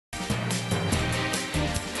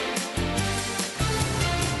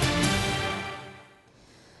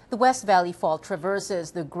The West Valley Fault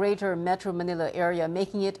traverses the greater Metro Manila area,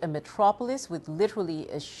 making it a metropolis with literally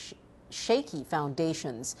shaky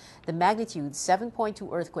foundations. The magnitude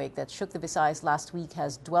 7.2 earthquake that shook the Visayas last week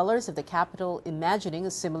has dwellers of the capital imagining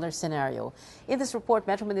a similar scenario. In this report,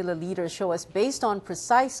 Metro Manila leaders show us, based on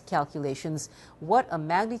precise calculations, what a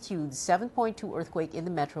magnitude 7.2 earthquake in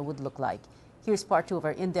the metro would look like. Here's part 2 of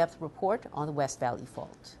our in-depth report on the West Valley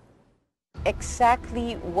Fault.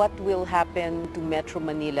 Exactly what will happen to Metro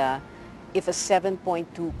Manila if a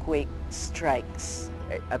 7.2 quake strikes?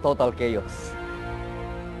 A total chaos.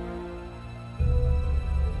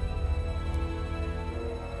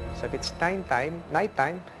 So if it's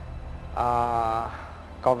nighttime,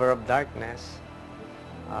 cover of darkness,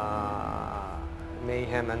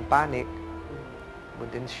 mayhem and panic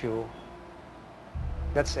would ensue.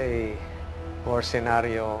 That's a war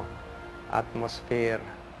scenario atmosphere.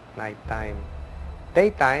 Nighttime.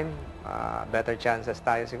 Daytime, better chances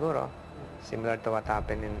tayo siguro, similar to what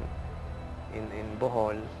happened in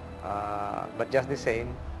Bohol, but just the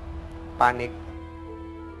same, panic.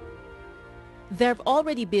 There have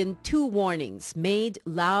already been 2 warnings made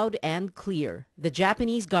loud and clear. The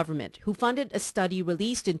Japanese government, who funded a study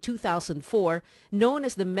released in 2004 known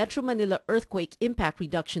as the Metro Manila Earthquake Impact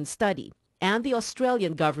Reduction Study, and the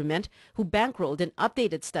Australian government, who bankrolled an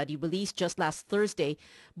updated study released just last Thursday,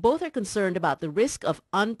 both are concerned about the risk of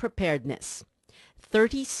unpreparedness.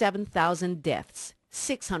 37,000 deaths,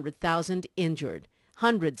 600,000 injured,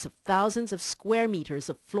 hundreds of thousands of square meters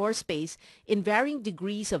of floor space in varying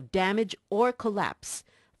degrees of damage or collapse,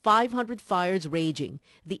 500 fires raging,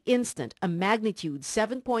 the instant a magnitude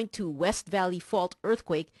 7.2 West Valley Fault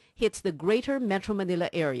earthquake hits the greater Metro Manila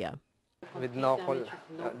area. With no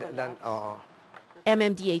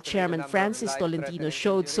MMDA Chairman Francis Tolentino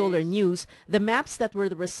showed Solar News the maps that were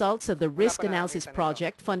the results of the risk analysis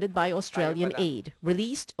project funded by Australian aid,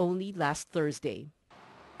 released only last Thursday.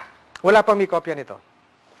 Wala pang may kopya nito,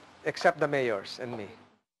 except the mayors and me.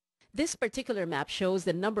 This particular map shows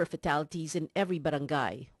the number of fatalities in every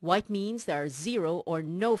barangay. White means there are 0 or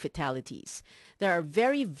no fatalities. There are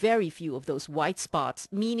very, very few of those white spots,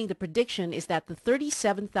 meaning the prediction is that the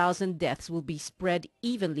 37,000 deaths will be spread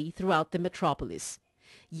evenly throughout the metropolis.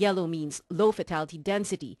 Yellow means low fatality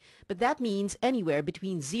density, but that means anywhere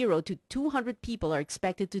between 0 to 200 people are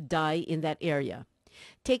expected to die in that area.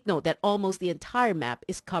 Take note that almost the entire map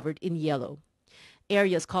is covered in yellow.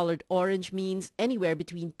 Areas colored orange means anywhere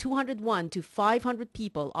between 201 to 500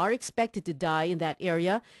 people are expected to die in that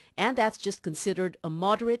area, and that's just considered a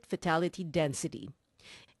moderate fatality density.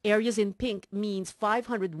 Areas in pink means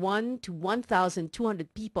 501 to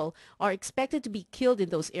 1,200 people are expected to be killed in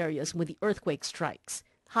those areas when the earthquake strikes,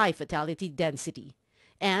 high fatality density.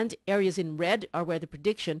 And areas in red are where the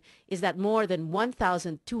prediction is that more than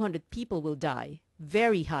 1,200 people will die,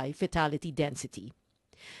 very high fatality density.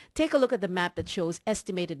 Take a look at the map that shows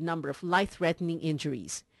estimated number of life-threatening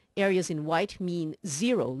injuries. Areas in white mean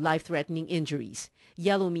 0 life-threatening injuries.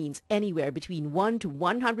 Yellow means anywhere between 1 to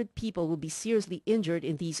 100 people will be seriously injured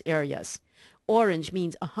in these areas. Orange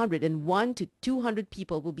means 101 to 200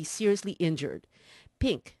 people will be seriously injured.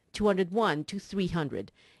 Pink, 201 to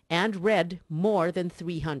 300. And red, more than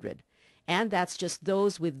 300. And that's just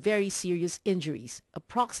those with very serious injuries,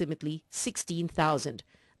 approximately 16,000.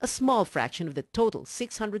 A small fraction of the total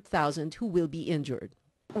 600,000 who will be injured.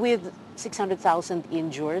 With 600,000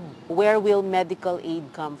 injured, where will medical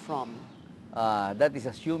aid come from? That is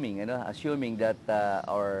assuming that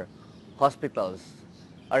our hospitals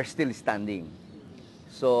are still standing.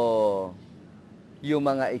 So, yung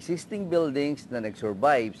mga existing buildings na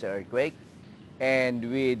nag-survive sa earthquake and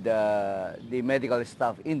with the medical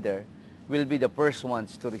staff in there will be the first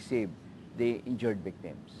ones to receive the injured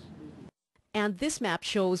victims. And this map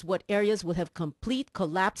shows what areas will have complete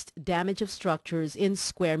collapsed damage of structures in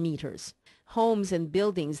square meters. Homes and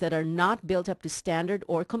buildings that are not built up to standard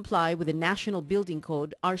or comply with the National Building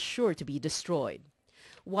Code are sure to be destroyed.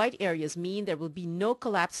 White areas mean there will be no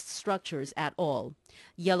collapsed structures at all.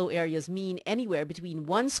 Yellow areas mean anywhere between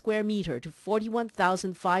 1 square meter to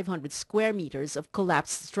 41,500 square meters of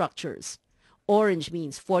collapsed structures. Orange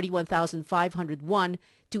means 41,501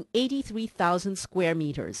 to 83,000 square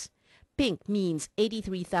meters. Pink means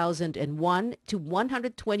 83,001 to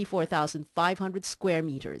 124,500 square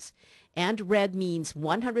meters. And red means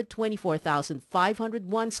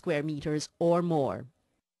 124,501 square meters or more.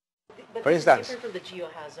 But For instance, different from the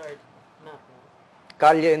geohazard map.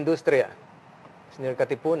 Kalye Industria, near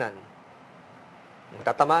Katipunan.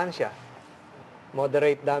 Tatamaan siya.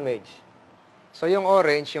 Moderate damage. So yung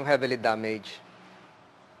orange, yung heavily damaged.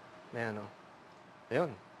 Ayan o.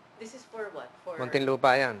 Ayun. This is for what? For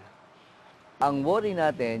Muntinlupa yan. Ang worry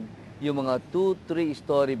natin, yung mga 2,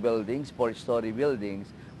 3-story buildings, 4-story buildings,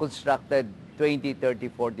 constructed 20,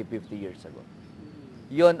 30, 40, 50 years ago.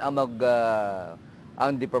 Yon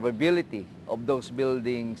ang the probability of those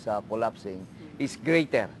buildings collapsing is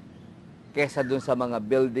greater kesa dun sa mga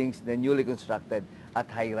buildings na newly constructed at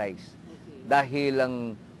high-rise. Dahil ang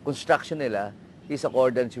construction nila is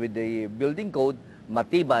accordance with the building code,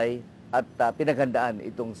 matibay at pinaghandaan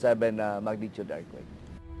itong 7 magnitude earthquake.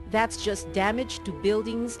 That's just damage to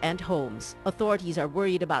buildings and homes. Authorities are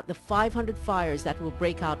worried about the 500 fires that will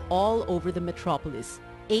break out all over the metropolis,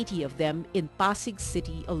 80 of them in Pasig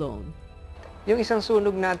City alone. Yung isang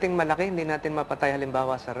sunog nating malaki, hindi natin mapatay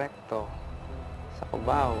halimbawa sa Recto, sa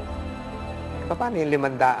Cubao. Paano yung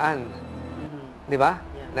 500? Di ba?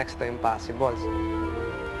 Next to impossible.